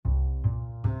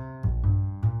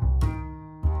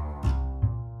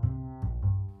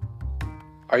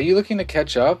Are you looking to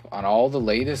catch up on all the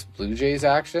latest Blue Jays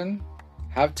action?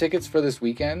 Have tickets for this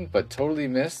weekend but totally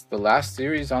missed the last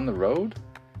series on the road?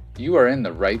 You are in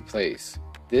the right place.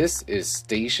 This is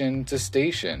Station to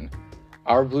Station,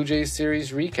 our Blue Jays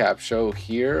series recap show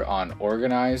here on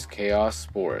Organized Chaos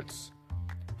Sports.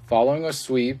 Following a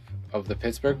sweep of the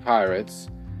Pittsburgh Pirates,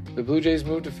 the Blue Jays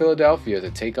moved to Philadelphia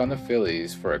to take on the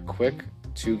Phillies for a quick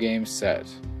two-game set.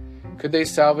 Could they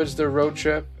salvage their road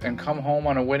trip and come home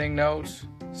on a winning note?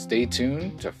 Stay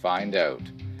tuned to find out.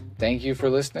 Thank you for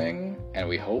listening, and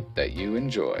we hope that you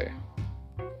enjoy.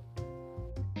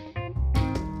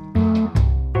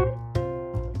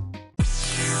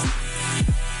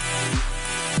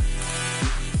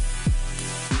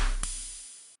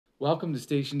 Welcome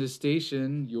to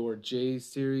Station, your Jays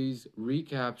series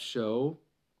recap show.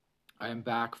 I am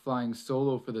back flying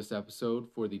solo for this episode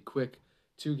for the quick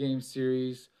two-game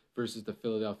series versus the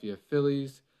Philadelphia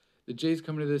Phillies. The Jays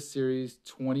come into this series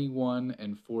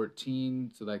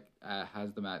 21-14, so that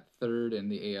has them at third in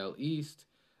the AL East.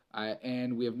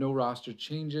 And we have no roster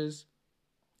changes.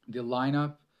 The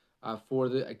lineup for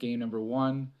the game number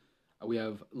one, we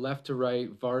have left to right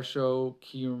Varsho,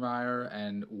 Kiermaier,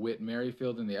 and Whit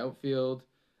Merrifield in the outfield.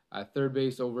 Third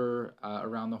base over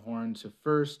around the horn to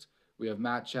first, we have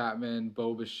Matt Chapman,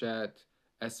 Bo Bichette,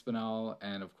 Espinal,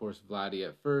 and of course Vladdy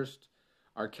at first.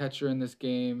 Our catcher in this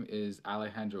game is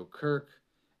Alejandro Kirk,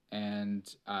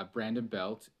 and Brandon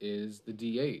Belt is the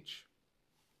DH.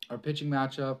 Our pitching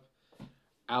matchup,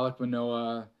 Alek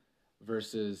Manoah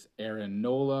versus Aaron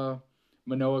Nola.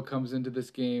 Manoah comes into this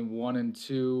game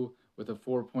 1-2 with a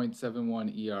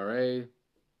 4.71 ERA.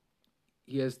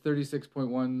 He has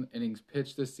 36.1 innings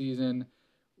pitched this season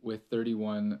with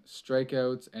 31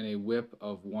 strikeouts and a whip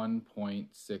of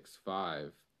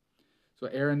 1.65. So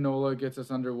Aaron Nola gets us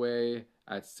underway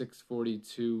at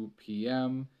 6:42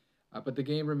 p.m., but the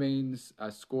game remains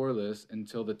scoreless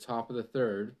until the top of the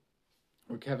third,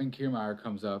 where Kevin Kiermaier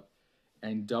comes up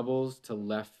and doubles to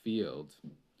left field.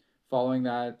 Following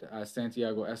that,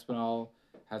 Santiago Espinal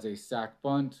has a sac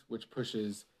bunt, which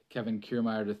pushes Kevin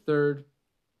Kiermaier to third,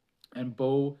 and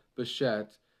Bo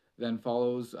Bichette then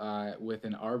follows with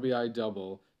an RBI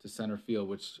double to center field,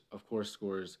 which of course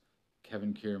scores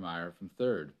Kevin Kiermaier from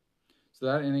third. So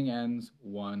that inning ends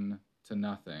 1-0.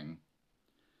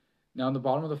 Now in the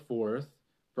bottom of the fourth,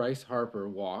 Bryce Harper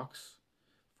walks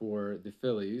for the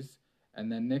Phillies,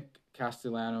 and then Nick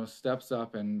Castellanos steps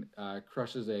up and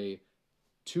crushes a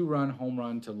two-run home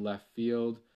run to left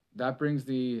field. That brings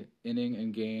the inning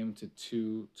and game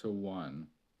to 2-1.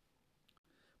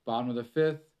 Bottom of the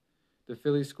fifth, the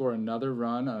Phillies score another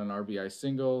run on an RBI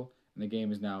single, and the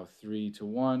game is now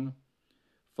 3-1.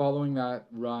 Following that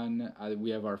run, we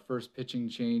have our first pitching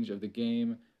change of the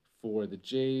game for the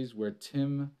Jays, where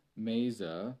Tim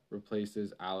Mayza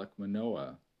replaces Alek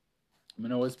Manoah.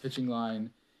 Manoah's pitching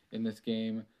line in this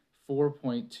game,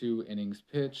 4.2 innings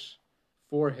pitched,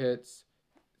 4 hits,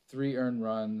 3 earned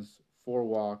runs, 4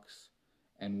 walks,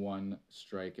 and 1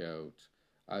 strikeout.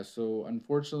 So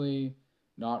unfortunately,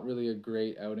 not really a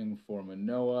great outing for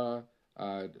Manoah.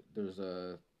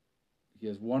 He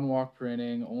has 1 walk per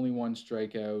inning, only 1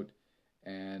 strikeout,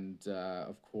 and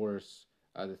of course,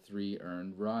 the 3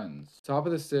 earned runs. Top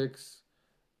of the 6th,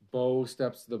 Bo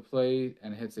steps to the plate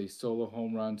and hits a solo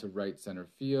home run to right center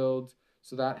field.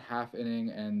 So that half inning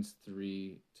ends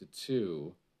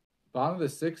 3-2. Bottom of the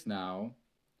 6th now,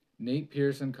 Nate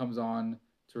Pearson comes on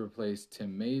to replace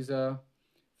Tim Mayza.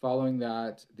 Following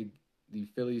that, the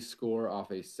Phillies score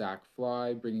off a sac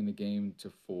fly, bringing the game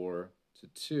to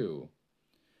 4-2.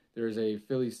 There is a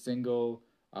Phillies single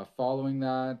following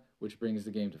that, which brings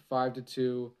the game to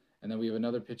 5-2. And then we have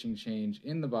another pitching change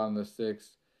in the bottom of the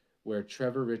 6th, where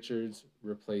Trevor Richards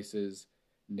replaces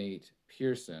Nate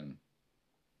Pearson.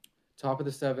 Top of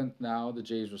the 7th now, the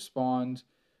Jays respond,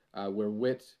 where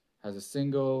Whit has a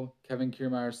single, Kevin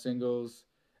Kiermaier singles,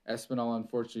 Espinal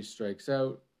unfortunately strikes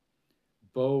out.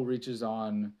 Bo reaches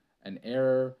on an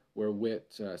error where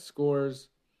Whit scores.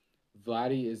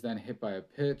 Vladdy is then hit by a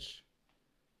pitch.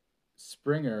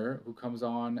 Springer, who comes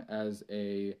on as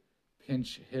a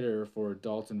pinch hitter for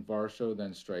Dalton Varsho,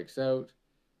 then strikes out.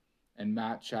 And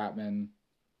Matt Chapman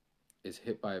is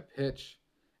hit by a pitch.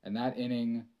 And that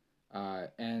inning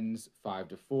ends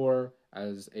 5-4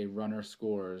 as a runner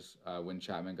scores when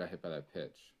Chapman got hit by that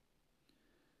pitch.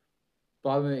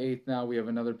 Bottom of the 8th now, we have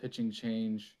another pitching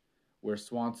change where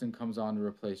Swanson comes on to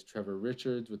replace Trevor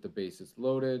Richards with the bases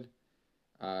loaded.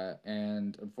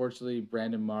 And unfortunately,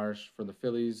 Brandon Marsh for the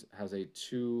Phillies has a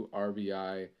 2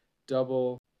 RBI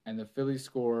double, and the Phillies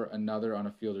score another on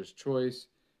a fielder's choice,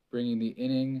 bringing the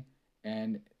inning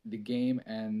and the game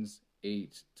ends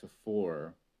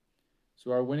 8-4. So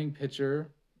our winning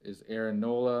pitcher is Aaron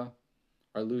Nola.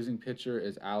 Our losing pitcher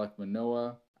is Alek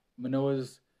Manoah.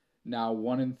 Manoah's now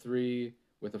 1-3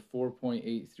 with a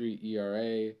 4.83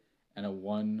 ERA and a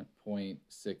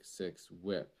 1.66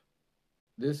 WHIP.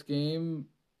 This game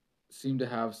seemed to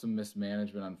have some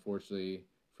mismanagement, unfortunately,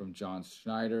 from John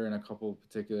Schneider in a couple of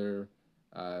particular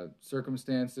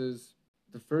circumstances.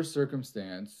 The first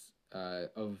circumstance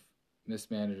of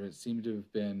mismanagement seemed to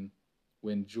have been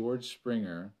when George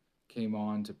Springer came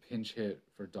on to pinch hit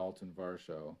for Dalton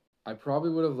Varsho. I probably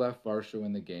would have left Varsho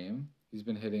in the game. He's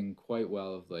been hitting quite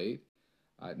well of late.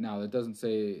 Now that doesn't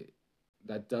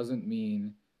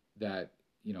mean that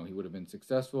he would have been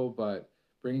successful, but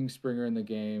bringing Springer in the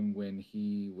game when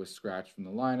he was scratched from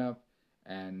the lineup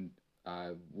and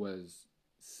was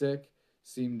sick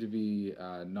seemed to be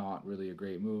not really a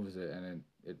great move, and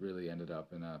it really ended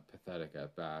up in a pathetic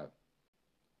at bat.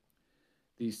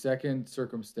 The second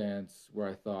circumstance where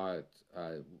I thought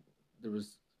there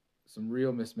was some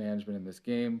real mismanagement in this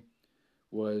game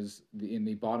was in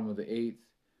the bottom of the eighth,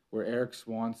 where Eric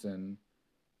Swanson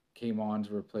came on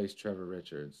to replace Trevor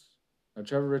Richards. Now,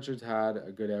 Trevor Richards had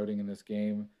a good outing in this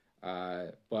game,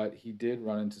 but he did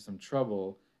run into some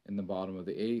trouble in the bottom of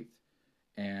the eighth.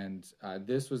 And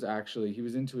this was actually, he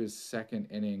was into his second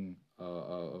inning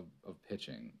of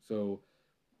pitching. So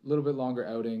a little bit longer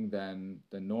outing than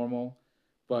normal.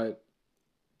 But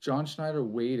John Schneider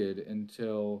waited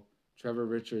until Trevor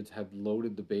Richards had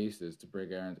loaded the bases to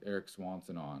bring Eric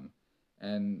Swanson on.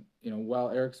 And, while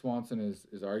Eric Swanson is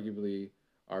arguably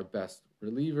our best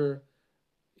reliever,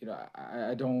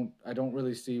 I don't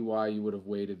really see why you would have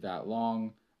waited that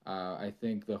long. I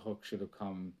think the hook should have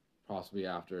come possibly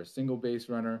after a single base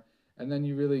runner, and then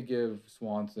you really give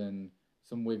Swanson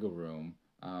some wiggle room.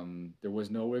 There was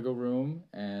no wiggle room,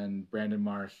 and Brandon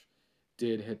Marsh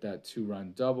did hit that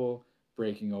 2-run double,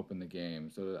 breaking open the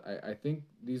game. So I think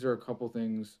these are a couple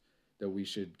things that we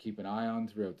should keep an eye on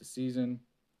throughout the season,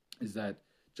 is that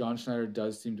John Schneider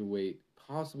does seem to wait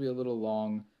possibly a little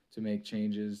long to make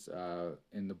changes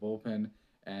in the bullpen,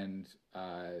 and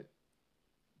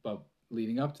but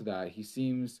leading up to that, he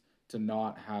seems to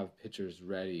not have pitchers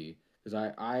ready,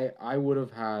 because I would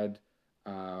have had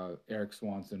Eric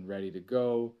Swanson ready to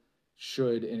go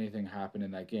should anything happen in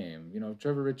that game. If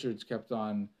Trevor Richards kept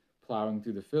on plowing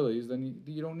through the Phillies, then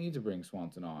you don't need to bring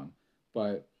Swanson on,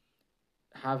 but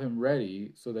have him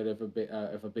ready so that if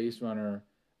a base runner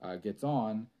gets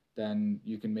on, then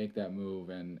you can make that move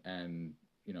and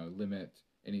limit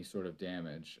any sort of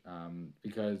damage.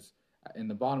 Because in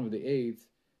the bottom of the eighth,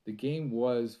 the game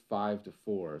was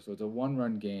 5-4, so it's a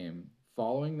 1-run game.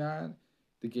 Following that,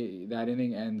 that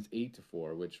inning ends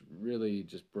 8-4, which really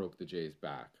just broke the Jays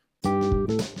back.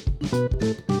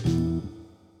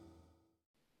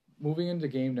 Moving into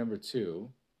game number 2,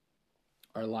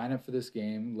 our lineup for this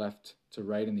game, left to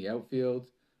right in the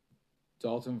outfield: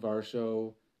 Dalton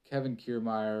Varsho, Kevin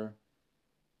Kiermaier,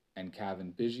 and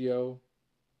Cavan Biggio.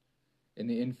 In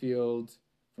the infield,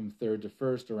 from third to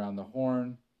first around the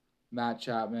horn, Matt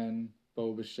Chapman,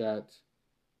 Bo Bichette,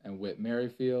 and Whit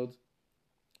Merrifield.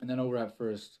 And then over at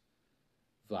first,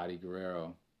 Vladdy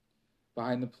Guerrero.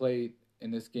 Behind the plate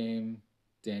in this game,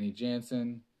 Danny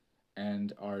Jansen,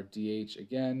 and our DH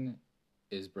again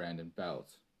is Brandon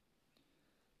Belt.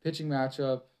 Pitching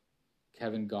matchup,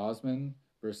 Kevin Gausman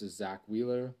versus Zach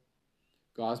Wheeler.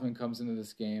 Gausman comes into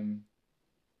this game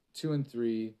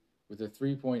 2-3 with a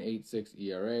 3.86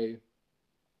 ERA,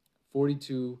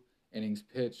 42 innings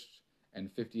pitched,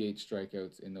 and 58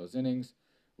 strikeouts in those innings,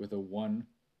 with a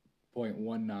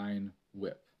 1.19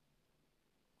 WHIP.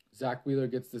 Zach Wheeler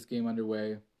gets this game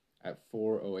underway at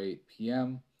 4:08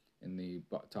 p.m. in the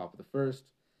top of the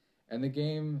first, and the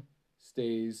game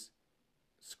stays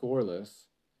scoreless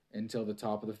until the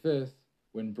top of the fifth,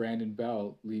 when Brandon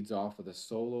Belt leads off with a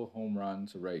solo home run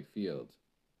to right field.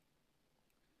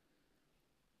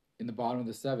 In the bottom of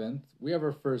the seventh, we have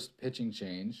our first pitching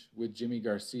change, with Jimmy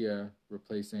Garcia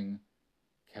replacing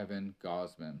Kevin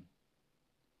Gausman.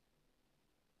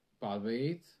 Bottom of the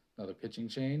eighth, another pitching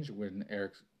change when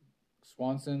Eric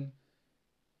Swanson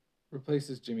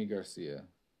replaces Jimmy Garcia.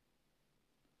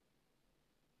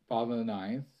 Bottom of the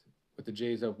ninth, with the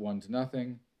Jays up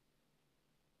 1-0,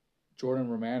 Jordan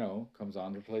Romano comes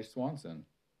on to replace Swanson.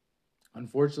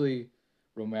 Unfortunately,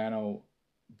 Romano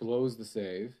blows the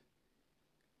save,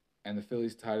 and the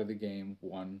Phillies tied the game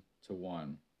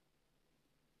 1-1.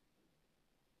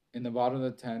 In the bottom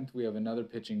of the 10th, we have another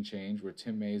pitching change where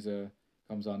Tim Meza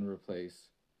comes on to replace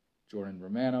Jordan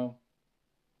Romano.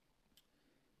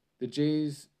 The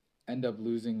Jays end up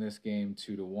losing this game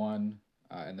 2-1,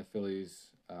 and the Phillies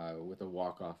with a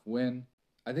walk-off win.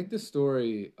 I think the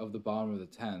story of the bottom of the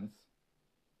 10th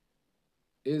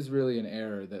is really an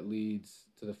error that leads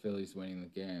to the Phillies winning the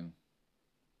game.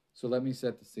 So let me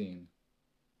set the scene.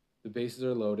 The bases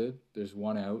are loaded. There's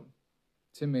one out.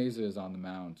 Tim Mesa is on the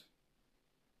mound.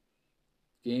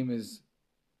 Game is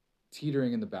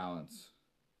teetering in the balance.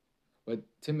 But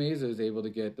Tim Mesa is able to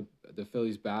get the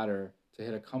Phillies batter to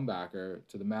hit a comebacker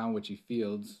to the mound, which he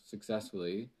fields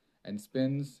successfully and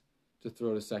spins to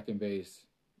throw to second base,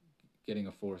 getting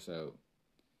a force out.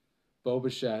 Bo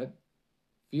Bichette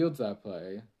fields that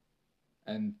play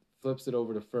and flips it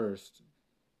over to first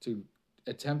to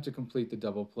attempt to complete the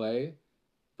double play,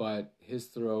 but his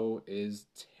throw is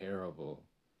terrible.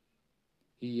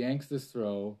 He yanks this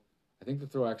throw. I think the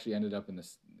throw actually ended up in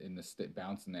the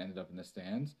bounce and ended up in the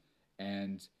stands,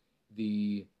 and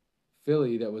the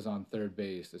Philly that was on third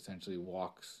base essentially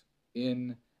walks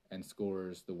in and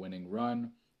scores the winning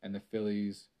run, and the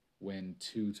Phillies win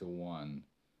 2-1.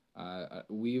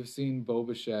 We've seen Bo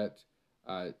Bichette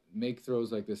make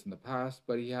throws like this in the past,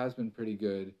 but he has been pretty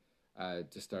good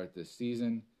to start this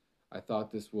season. I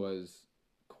thought this was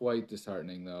quite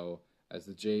disheartening, though, as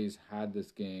the Jays had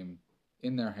this game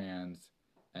in their hands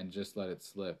and just let it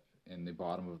slip in the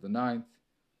bottom of the ninth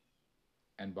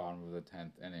and bottom of the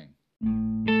 10th inning.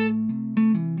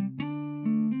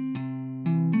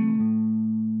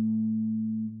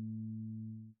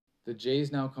 The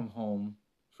Jays now come home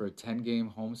for a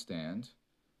 10-game homestand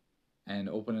and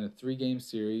open in a 3-game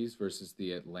series versus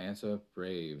the Atlanta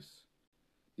Braves.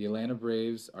 The Atlanta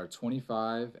Braves are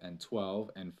 25-12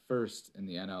 and first in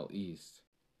the NL East.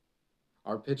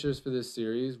 Our pitchers for this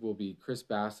series will be Chris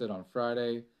Bassett on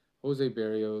Friday, Jose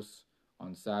Berrios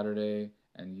on Saturday,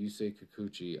 and Yusei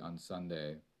Kikuchi on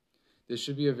Sunday. This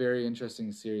should be a very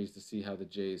interesting series to see how the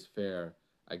Jays fare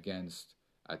against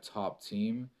a top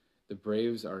team. The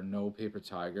Braves are no paper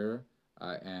tiger,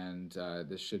 and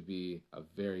this should be a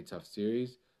very tough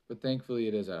series, but thankfully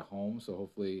it is at home, so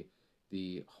hopefully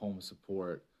the home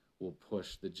support will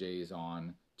push the Jays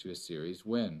on to a series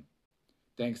win.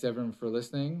 Thanks everyone for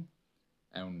listening,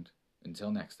 and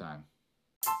until next time.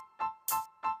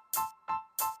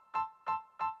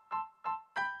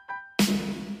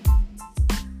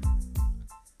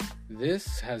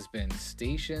 This has been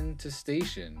Station to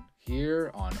Station here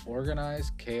on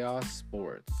Organized Chaos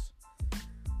Sports.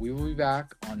 We will be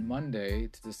back on Monday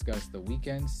to discuss the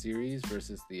weekend series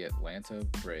versus the Atlanta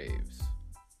Braves.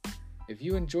 If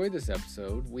you enjoyed this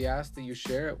episode, we ask that you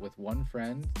share it with one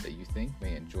friend that you think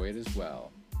may enjoy it as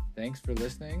well. Thanks for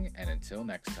listening, and until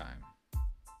next time.